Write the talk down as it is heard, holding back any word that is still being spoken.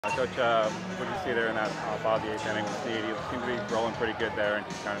Coach, what did you see there in that bottom of the 8th inning with Snead? He seemed to be rolling pretty good there and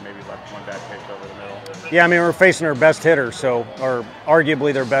just kind of maybe left one bad pitch over the middle. Yeah, I mean, we're facing our best hitter, or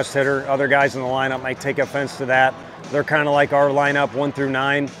arguably their best hitter. Other guys in the lineup might take offense to that. They're kind of like our lineup, 1 through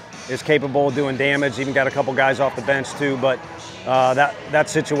 9, is capable of doing damage. Even got a couple guys off the bench too, but that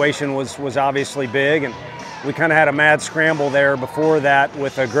situation was obviously big, and we kind of had a mad scramble there before that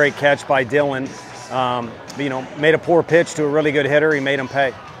with a great catch by Dylan. Made a poor pitch to a really good hitter. He made him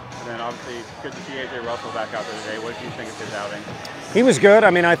pay. And then obviously good to see A.J. Russell back out there today. What did you think of his outing? He was good. I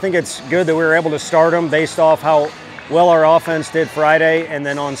mean, I think it's good that we were able to start him based off how well our offense did Friday, and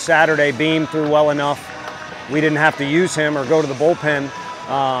then on Saturday Beam threw well enough. We didn't have to use him or go to the bullpen.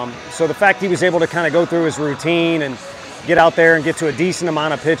 So the fact he was able to kind of go through his routine and get out there and get to a decent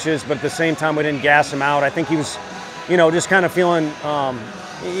amount of pitches, but at the same time we didn't gas him out. I think he was, just kind of feeling,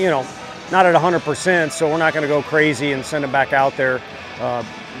 not at 100%, so we're not going to go crazy and send him back out there.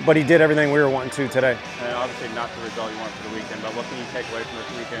 But he did everything we were wanting to today. And obviously not the result you want for the weekend, but what can you take away from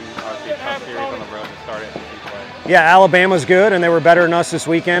this weekend? Obviously a tough series on the road to start it. Yeah, Alabama's good, and they were better than us this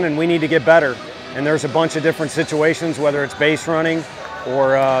weekend, and we need to get better. And there's a bunch of different situations, whether it's base running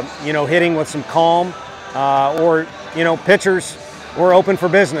or, hitting with some calm or, pitchers. We're open for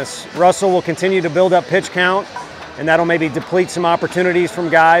business. Russell will continue to build up pitch count, and that'll maybe deplete some opportunities from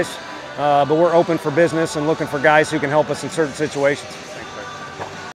guys. But we're open for business and looking for guys who can help us in certain situations.